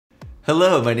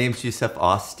Hello, my name's Yusef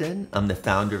Austin. I'm the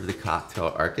founder of The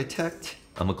Cocktail Architect.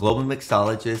 I'm a global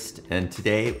mixologist, and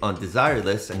today on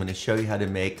DesireList, I'm going to show you how to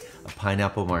make a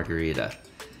pineapple margarita.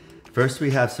 First,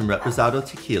 we have some reposado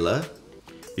tequila.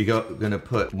 You're going to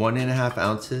put 1.5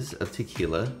 ounces of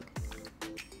tequila.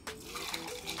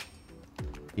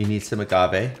 You need some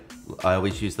agave. I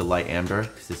always use the light amber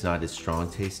because it's not as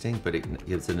strong tasting, but it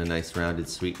gives it a nice rounded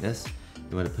sweetness.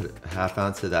 You want to put 1/2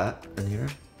 ounce of that in here.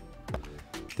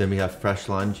 Then we have fresh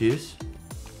lime juice.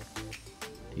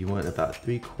 You want about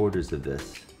 3/4 of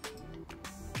this.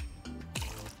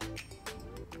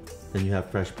 Then you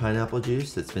have fresh pineapple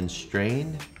juice that's been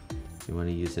strained. You want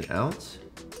to use 1 ounce.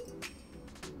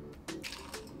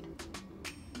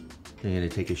 Then you're going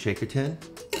to take your shaker tin,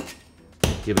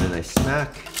 give it a nice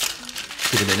smack,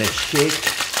 give it a nice shake.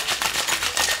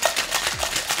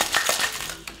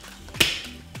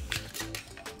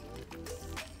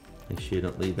 Make sure you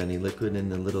don't leave any liquid in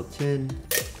the little tin.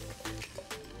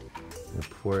 And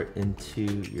pour it into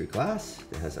your glass.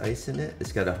 It has ice in it.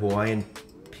 It's got a Hawaiian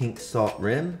pink salt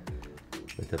rim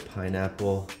with a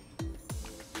pineapple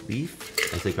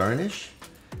leaf as a garnish.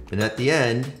 And at the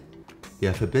end, you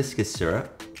have hibiscus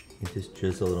syrup. You just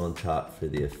drizzle it on top for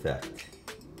the effect.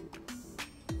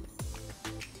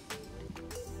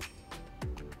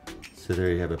 So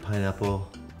there you have a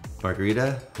pineapple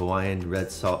margarita, Hawaiian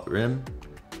red salt rim,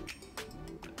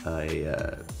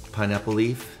 a pineapple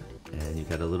leaf, and you've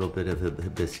got a little bit of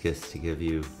hibiscus to give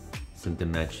you some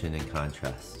dimension and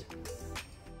contrast.